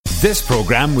This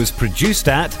programme was produced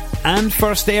at and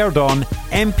first aired on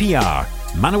MPR,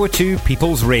 Manawatu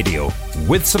People's Radio,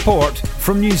 with support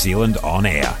from New Zealand On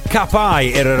Air. Ka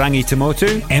pai Irarangi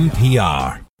Tamotu,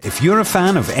 MPR. If you're a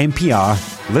fan of MPR,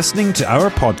 listening to our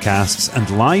podcasts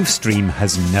and live stream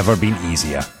has never been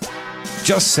easier.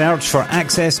 Just search for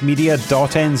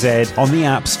accessmedia.nz on the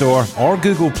App Store or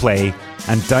Google Play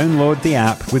and download the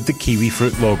app with the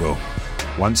kiwifruit logo.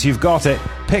 Once you've got it,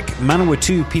 pick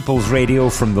Manawatu People's Radio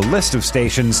from the list of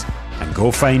stations and go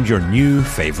find your new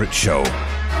favourite show.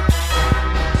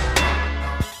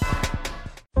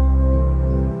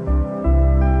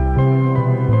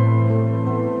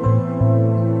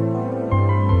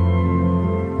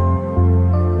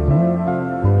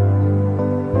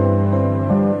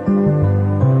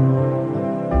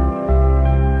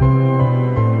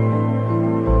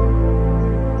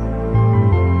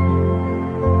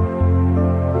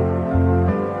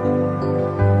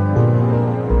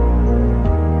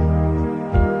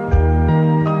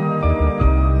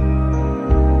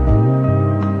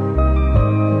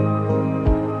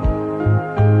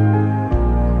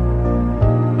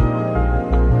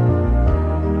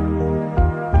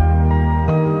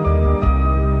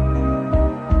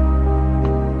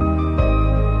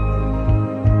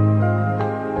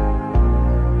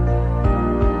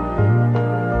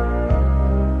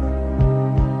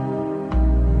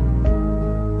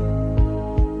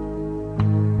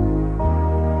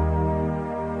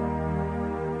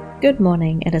 Good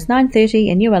morning, it is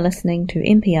 9:30 and you are listening to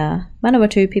MPR,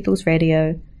 Manawatu People's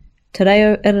Radio, Te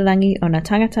Reo Irarangi o ngā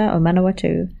tangata o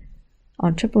Manawatu,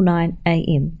 on 999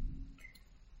 AM.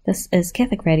 This is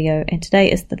Catholic Radio and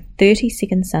today is the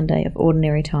 32nd Sunday of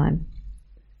Ordinary Time.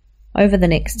 Over the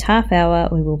next half hour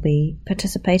we will be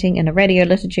participating in a radio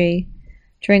liturgy,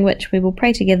 during which we will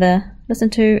pray together, listen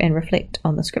to and reflect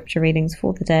on the scripture readings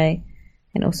for the day,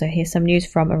 and also hear some news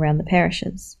from around the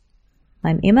parishes.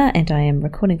 I'm Emma and I am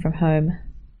recording from home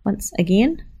once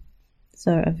again,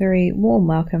 so a very warm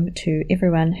welcome to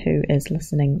everyone who is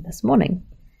listening this morning.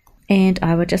 And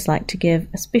I would just like to give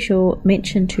a special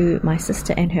mention to my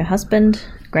sister and her husband,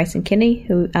 Grace and Kenny,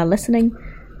 who are listening,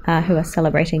 who are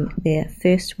celebrating their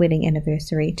first wedding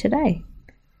anniversary today.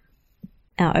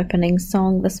 Our opening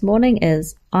song this morning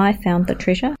is I Found the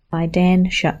Treasure by Dan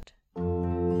Shutt.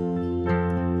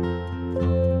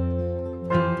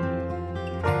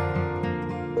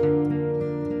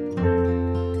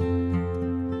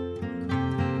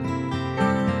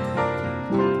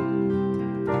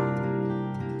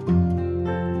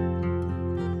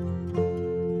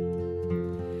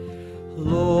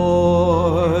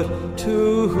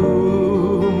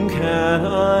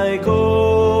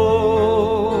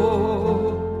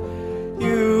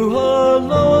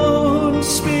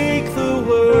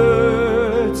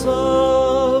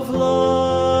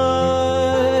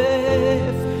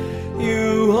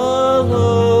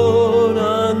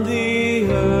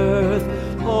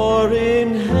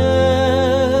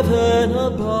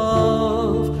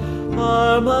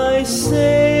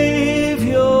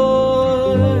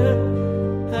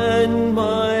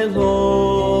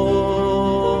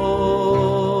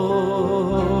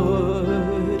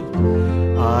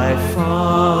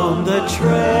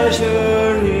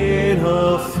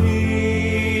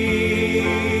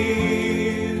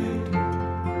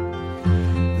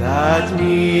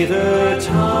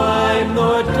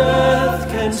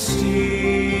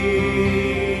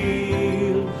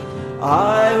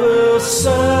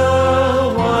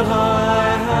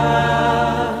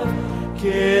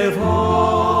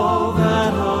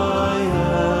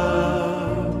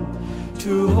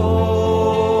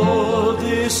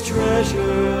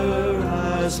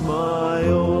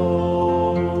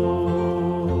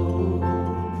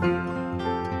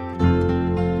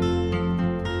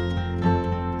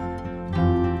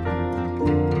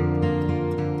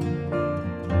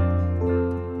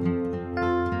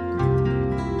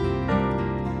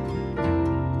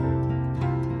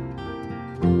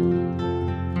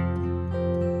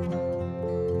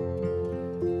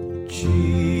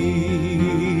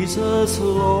 Jesus,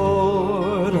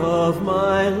 Lord of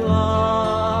my life,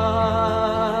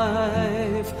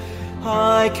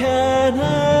 I can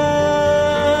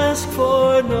ask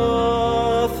for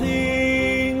nothing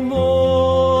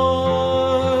more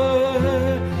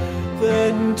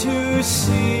than to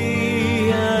see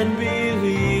and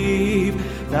believe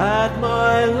that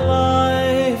my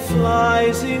life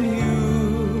lies in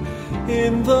you,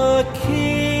 in the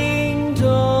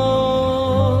kingdom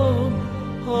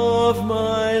of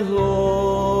my Lord.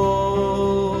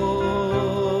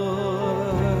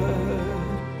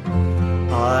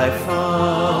 I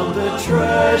found the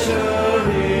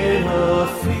treasure in a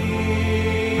field.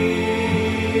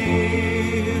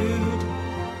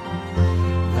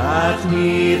 that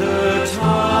neither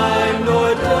time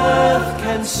nor death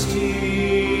can steal.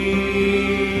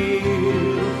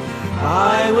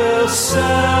 I will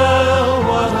sell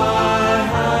what I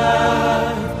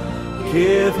have,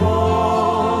 give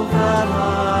all that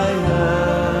I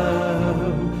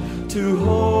am, to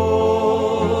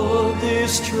hold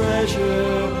this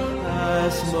treasure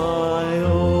as my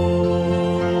own.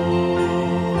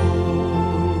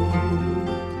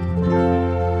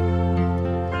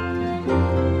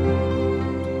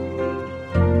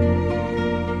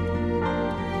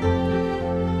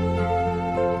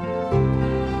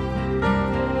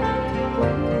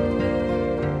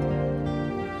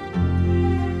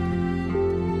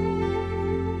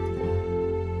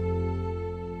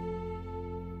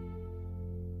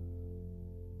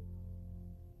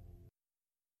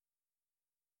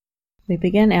 We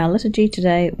begin our liturgy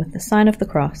today with the sign of the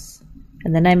cross,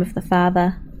 in the name of the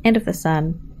Father, and of the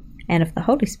Son, and of the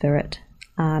Holy Spirit.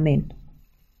 Amen.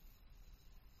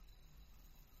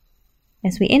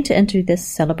 As we enter into this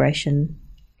celebration,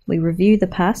 we review the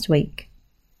past week,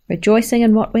 rejoicing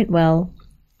in what went well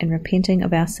and repenting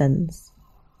of our sins.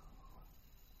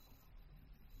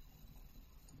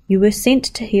 You were sent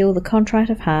to heal the contrite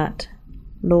of heart.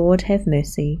 Lord, have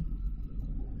mercy.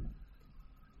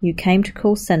 You came to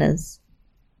call sinners.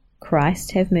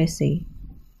 Christ, have mercy.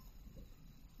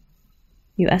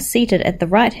 You are seated at the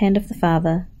right hand of the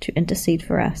Father to intercede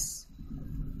for us.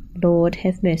 Lord,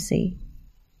 have mercy.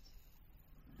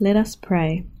 Let us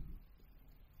pray.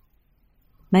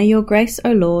 May your grace,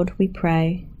 O Lord, we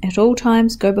pray, at all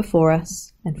times go before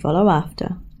us and follow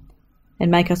after,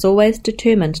 and make us always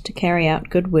determined to carry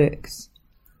out good works.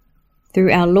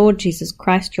 Through our Lord Jesus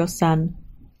Christ, your Son,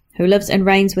 who lives and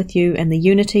reigns with you in the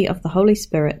unity of the Holy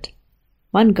Spirit,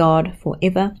 one God, for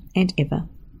ever and ever.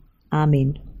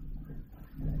 Amen.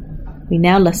 We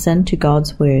now listen to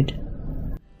God's Word.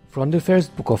 From the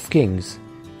first book of Kings,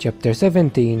 chapter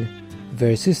 17,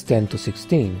 verses 10 to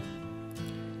 16.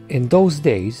 In those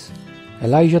days,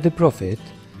 Elijah the prophet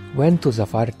went to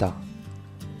Zapharta.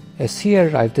 As he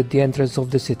arrived at the entrance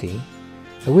of the city,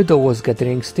 a widow was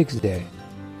gathering sticks there.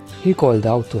 He called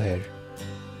out to her,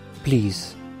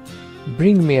 "Please,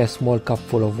 bring me a small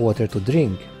cupful of water to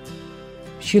drink."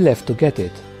 She left to get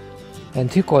it,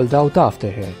 and he called out after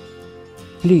her,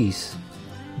 "Please,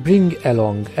 bring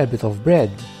along a bit of bread."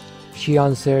 She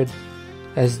answered,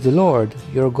 "As the Lord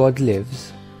your God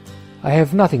lives, I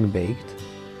have nothing baked.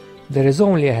 There is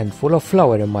only a handful of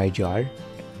flour in my jar,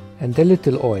 and a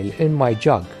little oil in my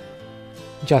jug.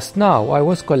 Just now I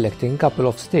was collecting a couple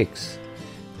of sticks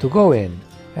to go in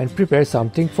and prepare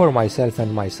something for myself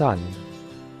and my son.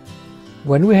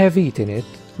 When we have eaten it,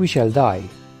 we shall die."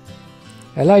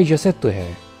 Elijah said to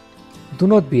her, "Do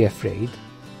not be afraid.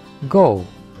 Go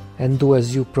and do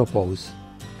as you propose.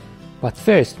 But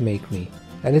first make me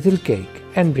a little cake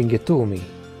and bring it to me.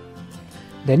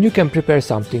 Then you can prepare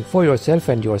something for yourself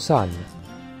and your son.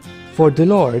 For the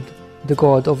Lord, the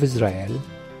God of Israel,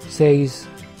 says,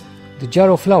 'The jar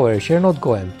of flour shall not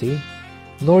go empty,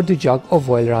 nor the jug of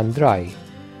oil run dry,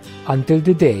 until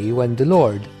the day when the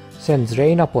Lord sends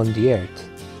rain upon the earth.'"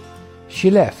 She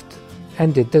left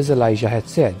and did as Elijah had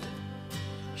said.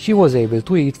 She was able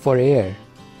to eat for a year,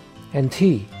 and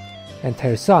he and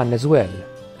her son as well.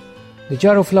 The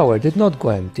jar of flour did not go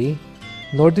empty,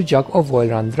 nor the jug of oil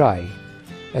run dry,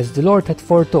 as the Lord had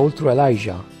foretold through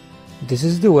Elijah. This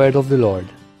is the word of the Lord.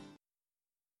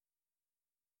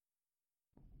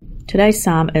 Today's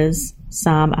psalm is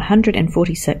Psalm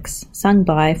 146, sung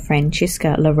by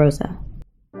Francesca La Rosa.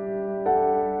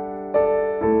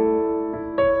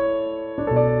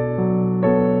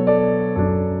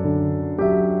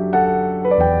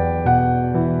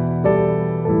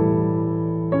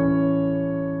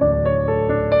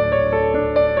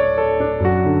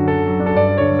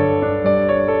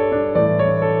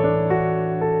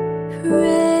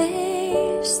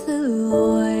 Praise the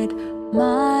Lord,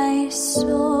 my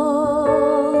soul.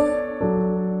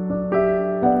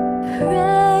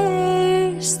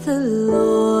 Praise the Lord.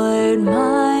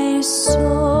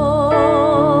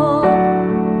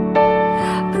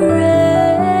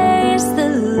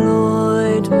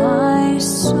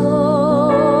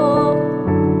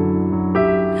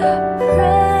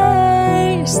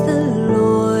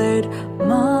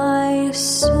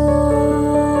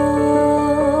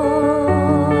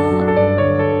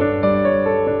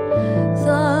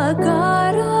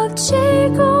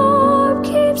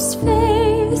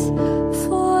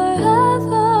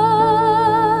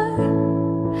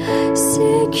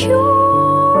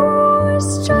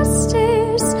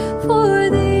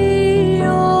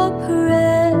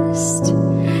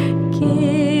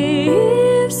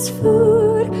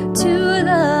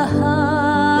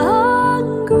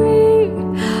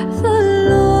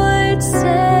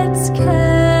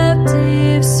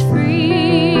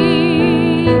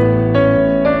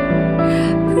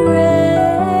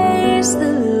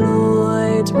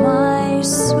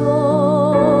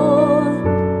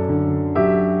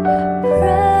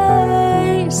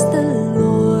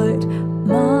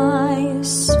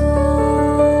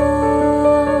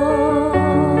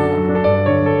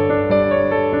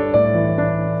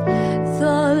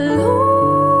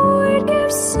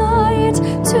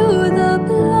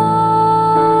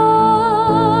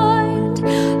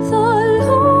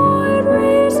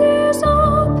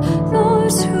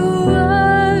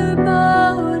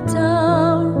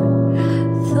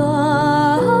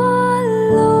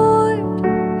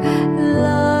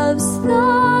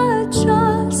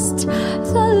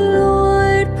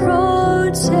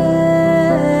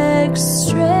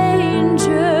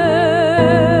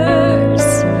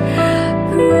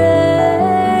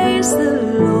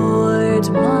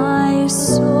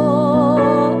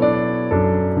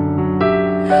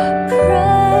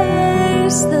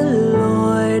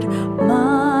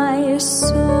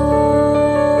 soul.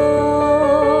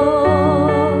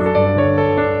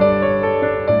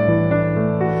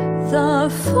 The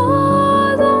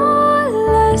fatherless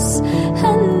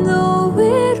and the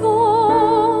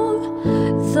widow,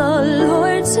 the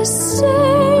Lord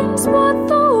sustains, but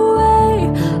the way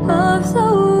of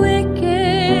the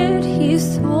wicked he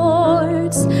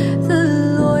thwarts. The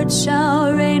Lord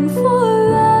shall reign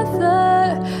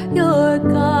forever, your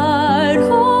God,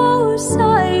 O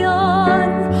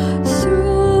Zion,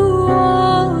 through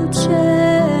all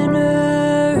generations.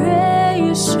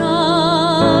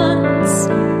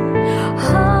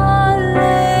 Hallelujah.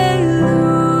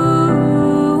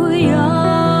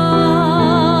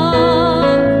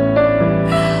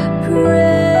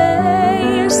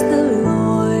 Praise the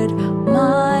Lord,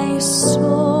 my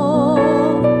soul.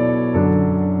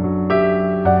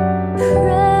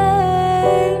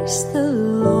 Praise the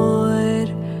Lord,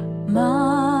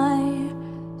 my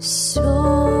soul.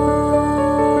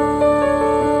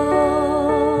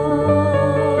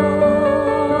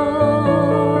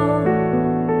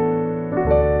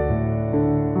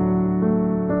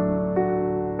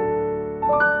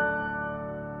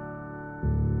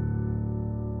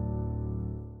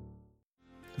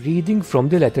 Reading from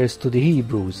the letters to the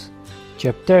Hebrews,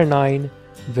 chapter 9,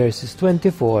 verses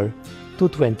 24 to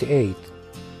 28.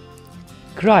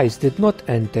 Christ did not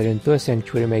enter into a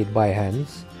sanctuary made by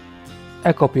hands,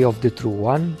 a copy of the true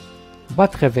one,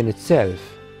 but heaven itself,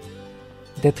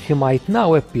 that he might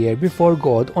now appear before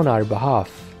God on our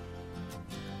behalf.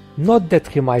 Not that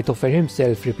he might offer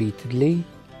himself repeatedly,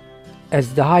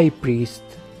 as the high priest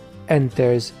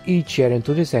enters each year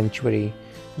into the sanctuary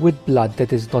with blood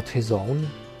that is not his own.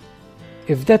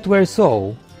 If that were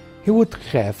so, he would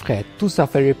have had to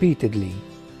suffer repeatedly,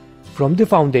 from the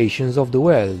foundations of the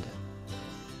world.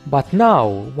 But now,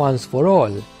 once for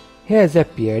all, he has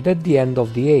appeared at the end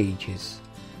of the ages,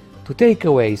 to take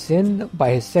away sin by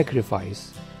his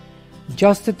sacrifice,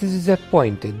 just as it is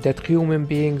appointed that human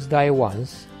beings die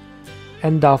once,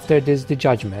 and after this the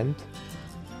judgment,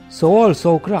 so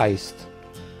also Christ,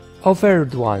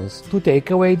 offered once to take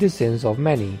away the sins of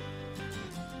many,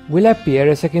 will appear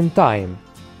a second time,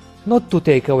 not to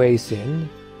take away sin,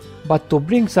 but to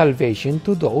bring salvation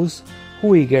to those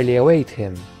who eagerly await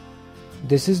him.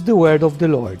 This is the word of the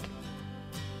Lord.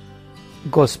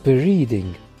 Gospel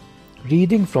reading.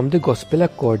 Reading from the Gospel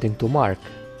according to Mark,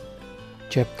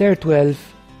 chapter 12,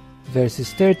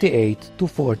 verses 38 to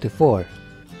 44.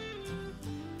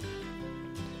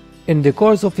 In the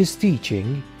course of his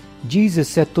teaching, Jesus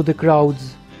said to the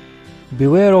crowds,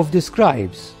 "Beware of the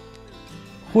scribes,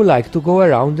 who like to go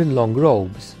around in long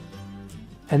robes,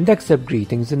 and accept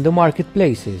greetings in the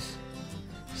marketplaces,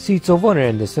 seats of honor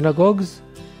in the synagogues,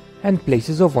 and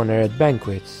places of honor at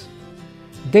banquets.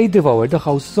 They devour the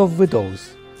houses of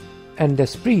widows, and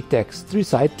as pretext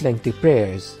recite lengthy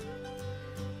prayers.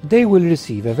 They will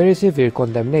receive a very severe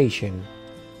condemnation."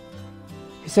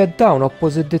 He sat down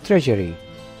opposite the treasury,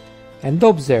 and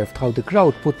observed how the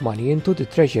crowd put money into the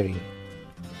treasury.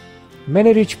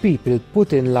 Many rich people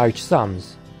put in large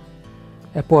sums.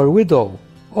 A poor widow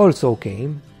also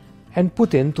came and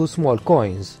put in 2 small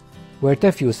coins, worth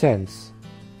a few cents.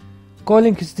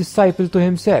 Calling his disciple to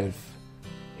himself,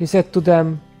 he said to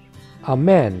them,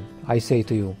 "Amen, I say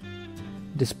to you,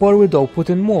 this poor widow put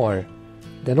in more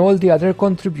than all the other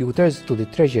contributors to the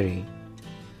treasury,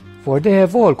 for they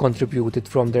have all contributed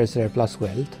from their surplus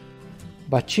wealth,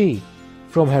 but she,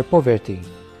 from her poverty,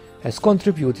 has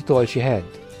contributed all she had,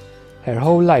 her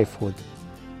whole livelihood."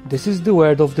 This is the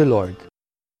word of the Lord.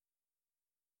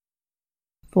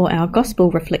 For our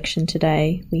Gospel reflection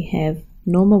today, we have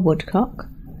Norma Woodcock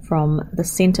from the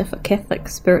Centre for Catholic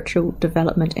Spiritual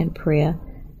Development and Prayer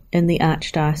in the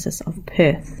Archdiocese of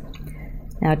Perth.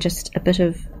 Now, just a bit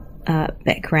of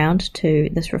background to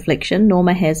this reflection.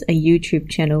 Norma has a YouTube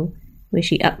channel where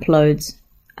she uploads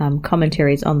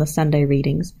commentaries on the Sunday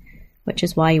readings, which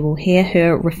is why you will hear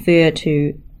her refer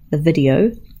to the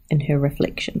video in her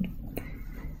reflection.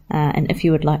 And if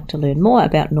you would like to learn more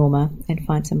about Norma and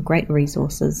find some great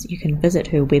resources, you can visit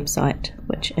her website,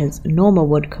 which is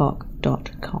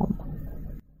normawoodcock.com.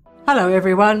 Hello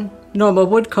everyone, Norma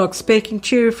Woodcock speaking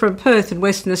to you from Perth in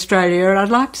Western Australia, and I'd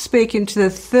like to speak into the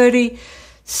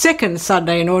 32nd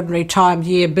Sunday in Ordinary Time,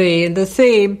 Year B, and the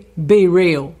theme, Be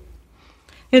Real.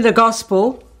 In the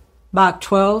Gospel, Mark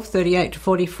 12, 38 to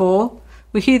 44,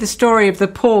 we hear the story of the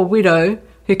poor widow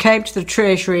who came to the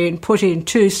treasury and put in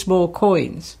 2 small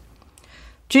coins.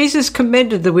 Jesus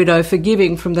commended the widow for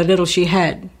giving from the little she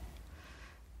had.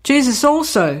 Jesus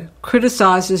also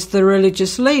criticises the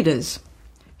religious leaders.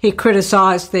 He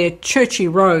criticised their churchy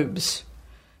robes.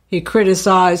 he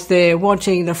criticised their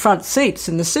wanting the front seats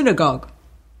in the synagogue.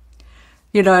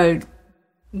 You know,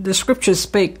 the scriptures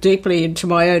speak deeply into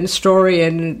my own story,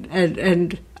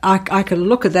 and I can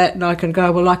look at that and I can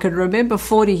go, well, I can remember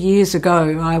 40 years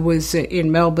ago I was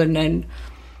in Melbourne and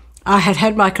I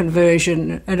had my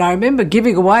conversion, and I remember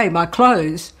giving away my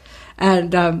clothes,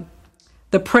 and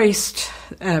the priest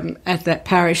at that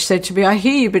parish said to me, I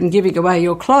hear you've been giving away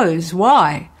your clothes.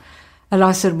 Why? And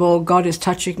I said, well, God is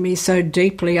touching me so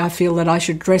deeply, I feel that I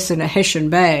should dress in a Hessian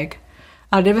bag.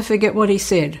 I'll never forget what he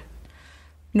said.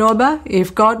 Norma,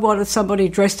 if God wanted somebody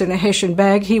dressed in a Hessian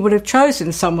bag, he would have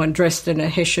chosen someone dressed in a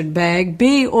Hessian bag.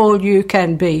 Be all you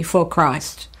can be for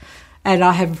Christ. And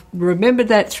I have remembered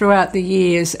that throughout the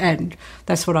years, and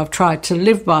that's what I've tried to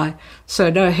live by. So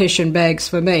no Hessian bags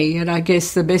for me, and I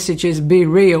guess the message is be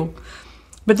real.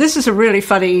 But this is a really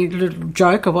funny little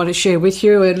joke I want to share with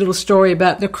you, a little story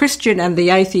about the Christian and the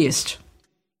atheist.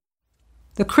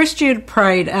 The Christian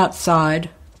prayed outside,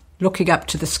 looking up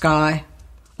to the sky.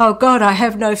 Oh God, I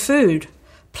have no food.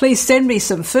 Please send me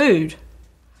some food.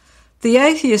 The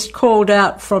atheist called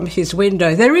out from his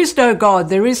window, there is no God,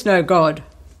 there is no God.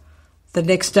 The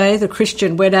next day the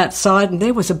Christian went outside and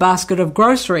there was a basket of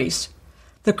groceries.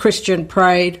 The Christian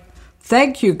prayed,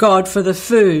 thank you, God, for the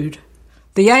food.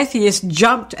 The atheist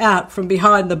jumped out from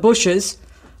behind the bushes.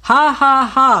 Ha, ha,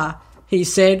 ha, he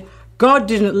said. God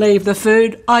didn't leave the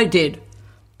food, I did.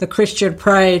 The Christian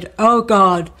prayed, oh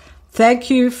God, thank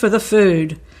you for the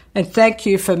food, and thank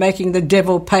you for making the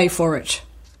devil pay for it.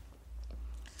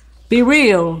 Be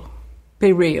real,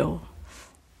 be real.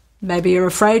 Maybe you're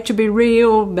afraid to be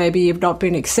real, maybe you've not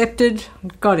been accepted.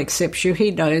 God accepts you, he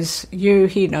knows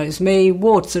me,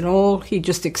 warts and all, he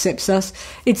just accepts us.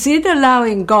 It's in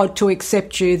allowing God to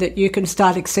accept you that you can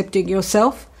start accepting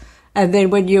yourself, and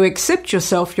then when you accept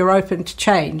yourself, you're open to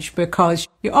change because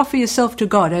you offer yourself to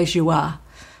God as you are.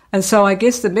 And so I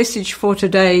guess the message for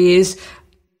today is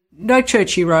no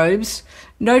churchy robes,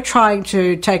 no trying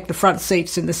to take the front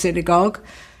seats in the synagogue.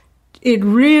 It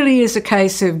really is a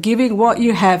case of giving what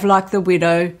you have like the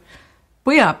widow.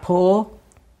 We are poor.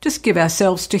 Just give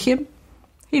ourselves to him.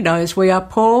 He knows we are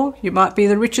poor. You might be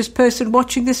the richest person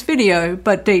watching this video,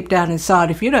 but deep down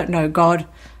inside, if you don't know God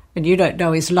and you don't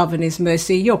know his love and his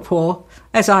mercy, you're poor,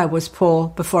 as I was poor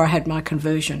before I had my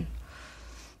conversion.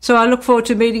 So I look forward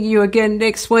to meeting you again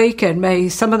next week, and may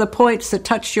some of the points that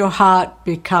touch your heart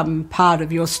become part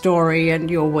of your story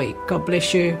and your week. God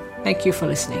bless you. Thank you for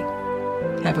listening.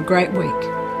 Have a great week.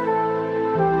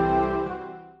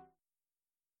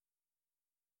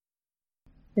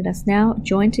 Let us now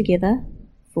join together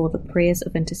for the prayers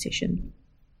of intercession.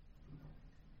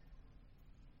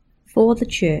 For the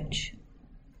Church,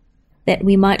 that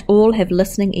we might all have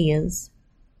listening ears,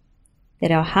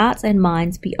 that our hearts and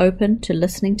minds be open to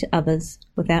listening to others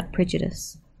without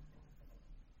prejudice.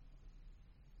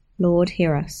 Lord,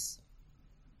 hear us.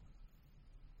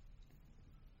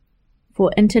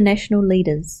 For international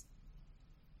leaders,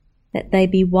 that they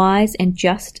be wise and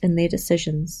just in their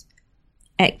decisions,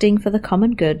 acting for the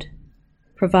common good,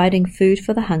 providing food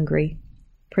for the hungry,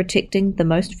 protecting the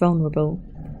most vulnerable,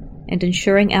 and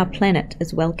ensuring our planet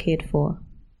is well cared for.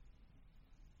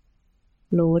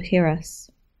 Lord, hear us.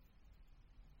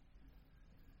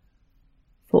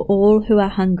 For all who are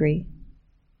hungry,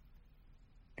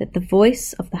 that the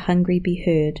voice of the hungry be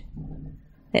heard,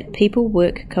 that people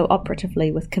work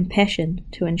cooperatively with compassion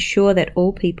to ensure that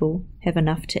all people have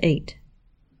enough to eat.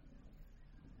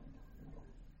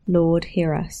 Lord,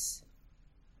 hear us.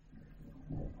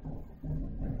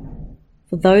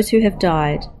 For those who have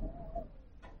died,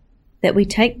 that we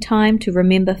take time to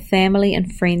remember family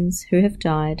and friends who have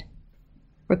died,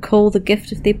 recall the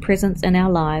gift of their presence in our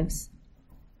lives,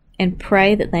 and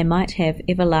pray that they might have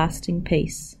everlasting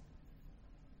peace.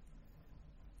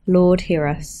 Lord, hear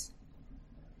us.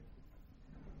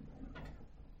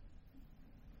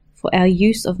 For our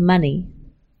use of money,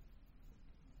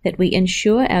 that we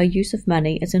ensure our use of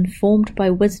money is informed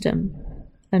by wisdom,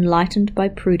 enlightened by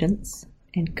prudence,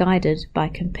 and guided by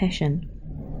compassion.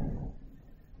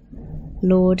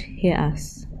 Lord, hear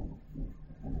us.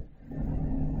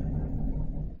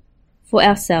 For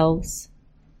ourselves,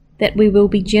 that we will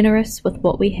be generous with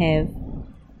what we have,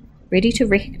 ready to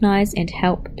recognize and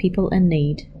help people in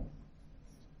need.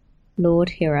 Lord,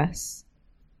 hear us.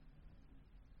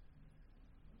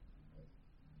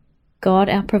 God,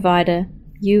 our provider,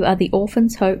 you are the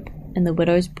orphan's hope and the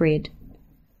widow's bread.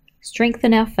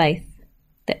 Strengthen our faith,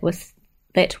 that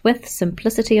with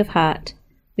simplicity of heart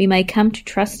we may come to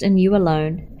trust in you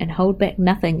alone and hold back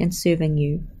nothing in serving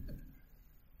you.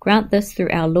 Grant this through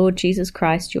our Lord Jesus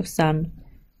Christ, your Son,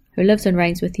 who lives and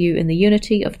reigns with you in the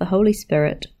unity of the Holy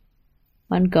Spirit,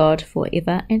 one God, for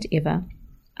ever and ever.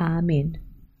 Amen.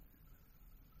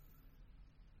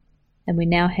 And we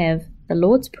now have the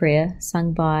Lord's Prayer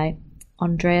sung by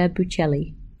Andrea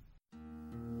Buccelli.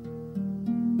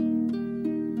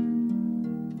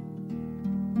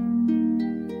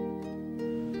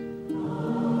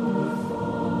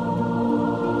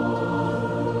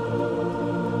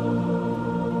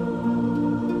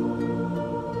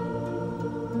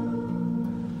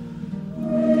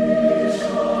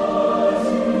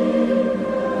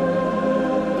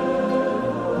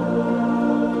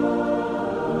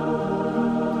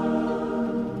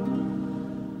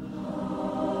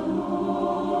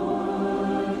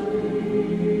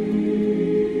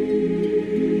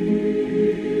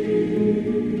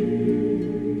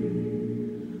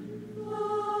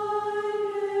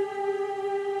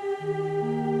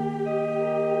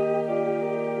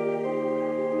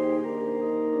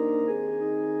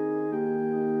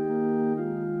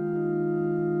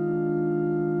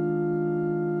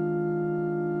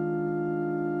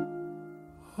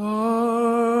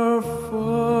 Our Father,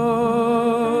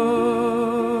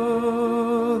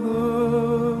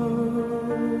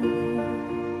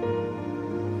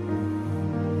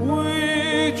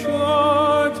 which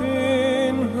art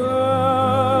in heaven,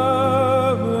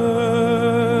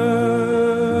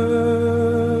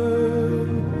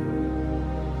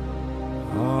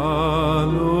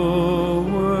 hallowed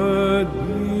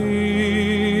be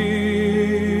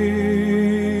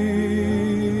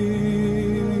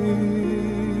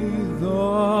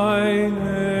thy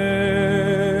name.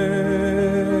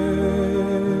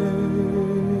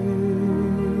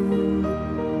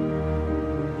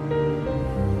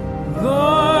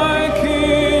 Thy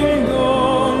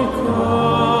kingdom come,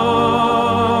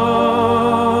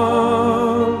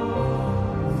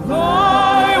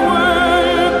 thy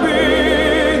will be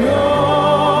done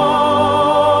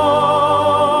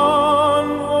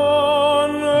on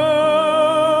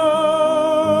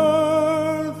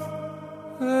earth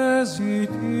as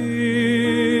it is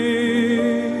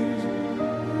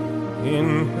in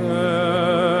heaven.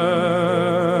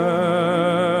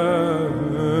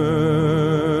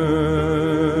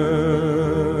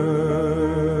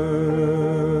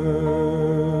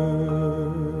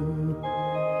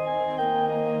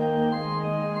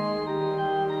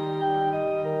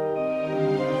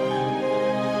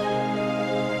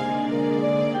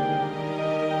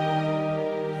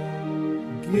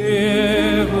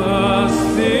 Give us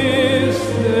this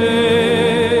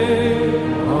day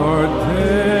our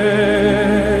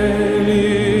daily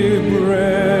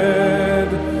bread,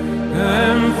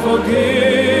 and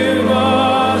forgive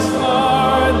us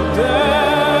our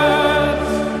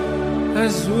debts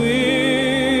as we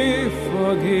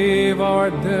forgive our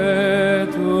debtors.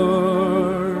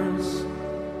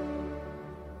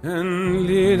 And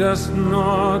lead us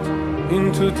not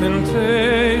into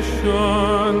temptation,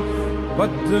 but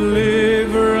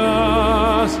deliver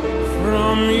us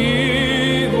from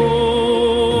evil.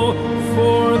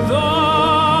 For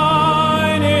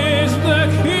thine is the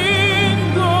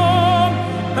kingdom,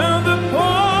 and the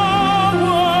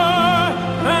power,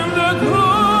 and the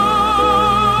glory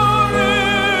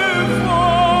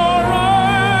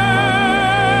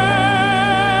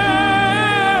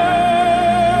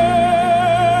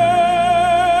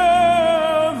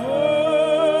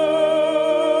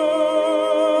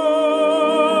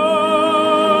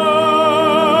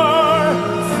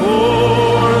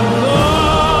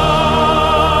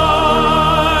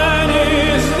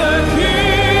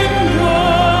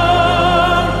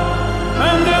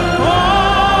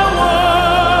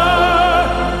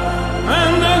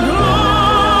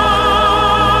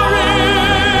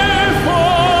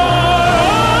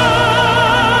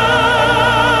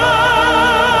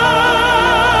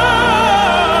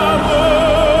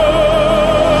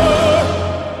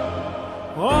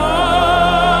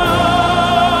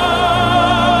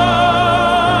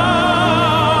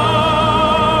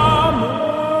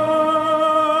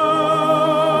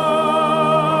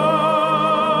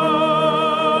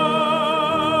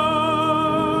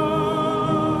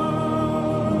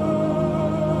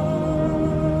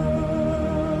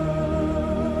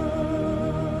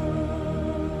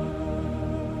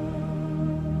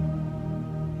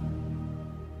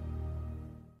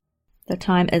The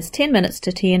time is 10 minutes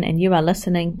to 10 and you are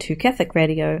listening to Catholic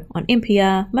Radio on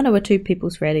MPR, Manawatu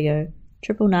People's Radio,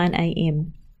 999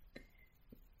 AM.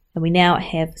 And we now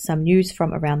have some news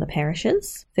from around the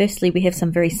parishes. Firstly, we have some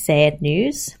very sad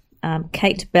news.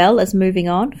 Kate Bell is moving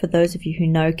on. For those of you who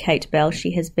know Kate Bell,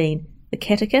 she has been the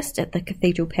catechist at the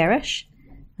Cathedral Parish.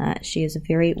 She is a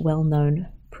very well-known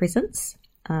presence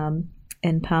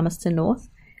in Palmerston North.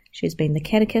 She has been the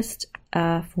catechist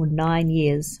for 9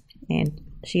 years, and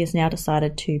she has now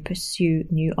decided to pursue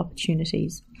new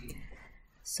opportunities.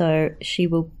 So she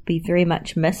will be very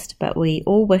much missed, but we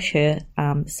all wish her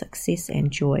success and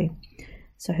joy.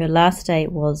 So her last day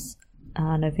was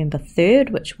November 3rd,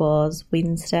 which was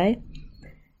Wednesday.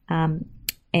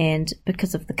 And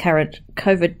because of the current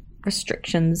COVID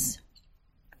restrictions,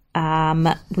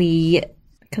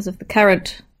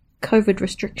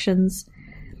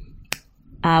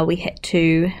 we had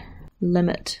to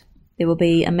limit. There will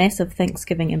be a massive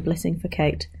Thanksgiving and blessing for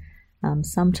Kate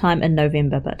sometime in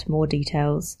November, but more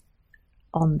details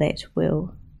on that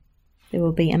there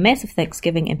will be a massive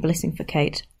Thanksgiving and blessing for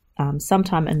Kate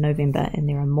sometime in November, and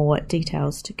there are more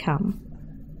details to come.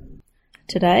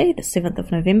 Today, the 7th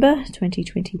of November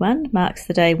 2021, marks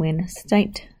the day when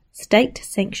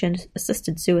state-sanctioned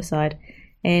assisted suicide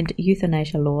and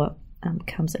euthanasia law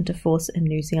comes into force in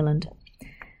New Zealand.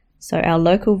 So our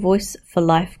local Voice for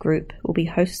Life group will be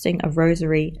hosting a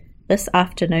rosary this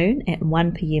afternoon at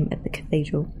 1 p.m. at the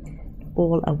cathedral.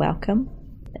 All are welcome.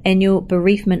 The annual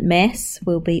bereavement mass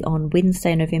will be on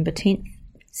Wednesday, November 10th,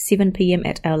 7 p.m.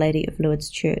 at Our Lady of Lourdes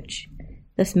Church.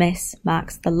 This mass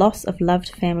marks the loss of loved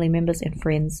family members and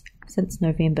friends since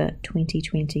November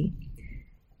 2020.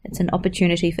 It's an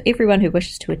opportunity for everyone who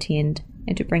wishes to attend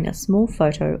and to bring a small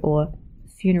photo or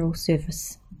funeral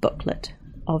service booklet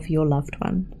of your loved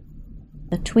one.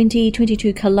 The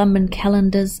 2022 Columban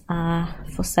calendars are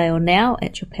for sale now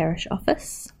at your parish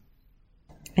office.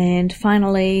 And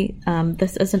finally,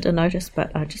 this isn't a notice,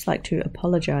 but I'd just like to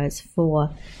apologise for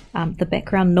the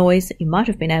background noise that you might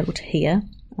have been able to hear.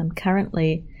 I'm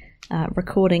currently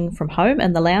recording from home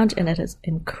in the lounge, and it is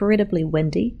incredibly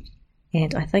windy,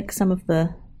 and I think some of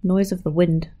the noise of the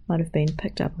wind might have been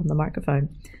picked up on the microphone.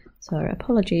 So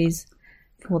apologies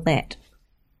for that.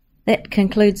 That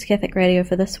concludes Catholic Radio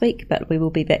for this week, but we will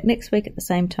be back next week at the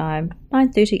same time,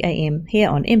 9:30am, here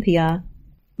on MPR,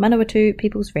 Manawatu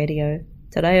People's Radio,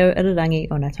 Te Reo Irirangi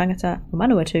o Ngā Tangata o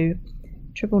Manawatu,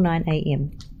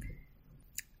 999am.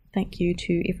 Thank you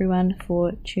to everyone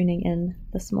for tuning in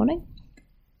this morning.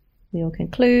 We will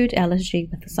conclude our liturgy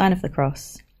with the sign of the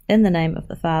cross, in the name of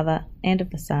the Father, and of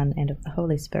the Son, and of the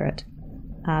Holy Spirit.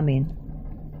 Amen.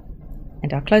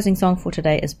 And our closing song for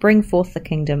today is Bring Forth the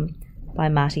Kingdom by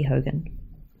Marty Hogan.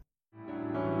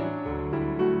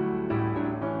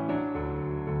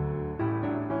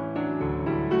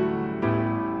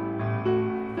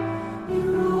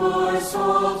 You are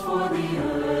salt for the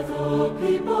earth, O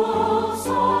people,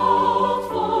 salt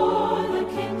for the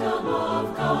kingdom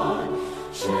of God.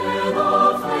 Share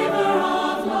the flavor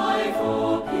of life,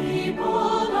 O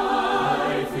people,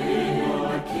 life in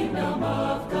the kingdom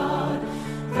of God.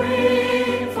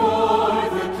 Bring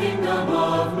forth the kingdom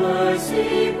of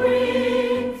mercy,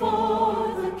 bring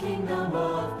forth the kingdom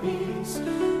of peace,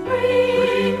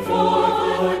 bring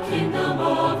forth the kingdom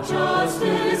of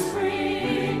justice,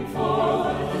 bring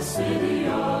forth the city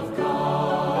of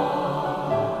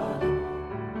God.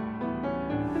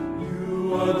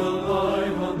 You are the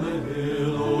light on the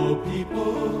hill, O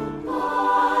people,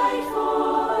 light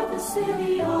for the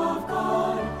city of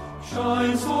God.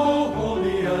 Shine so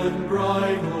holy and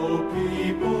bright, O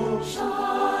people,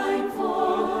 shine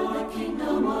for the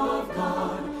kingdom of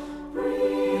God.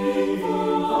 Bring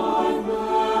forth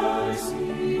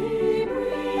mercy,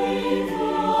 bring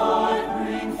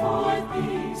forth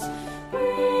peace,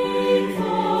 bring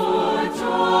forth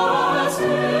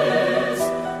justice,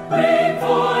 bring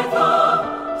forth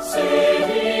the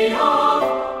city of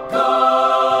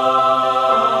God.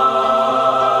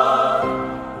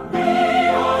 We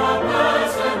are a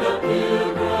blessed and a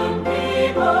pilgrim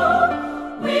people.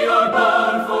 We are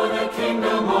bound for the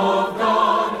kingdom of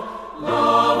God.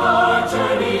 Love our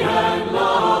journey and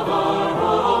love our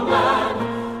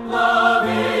homeland. Love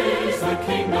is the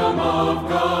kingdom of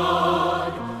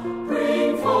God.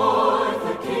 Bring forth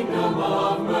the kingdom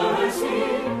of mercy.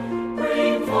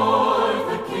 Bring forth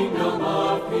the kingdom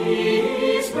of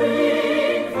peace.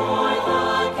 Bring forth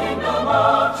the kingdom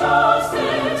of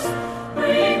justice.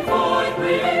 Bring forth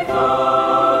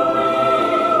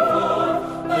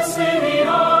the city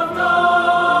of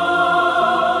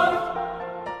God.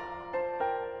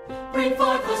 Bring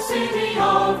forth the city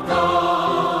of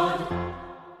God.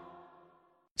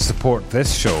 Support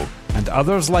this show and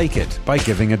others like it by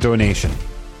giving a donation.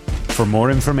 For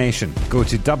more information, go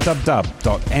to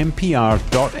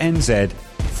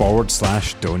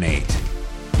www.mpr.nz/donate.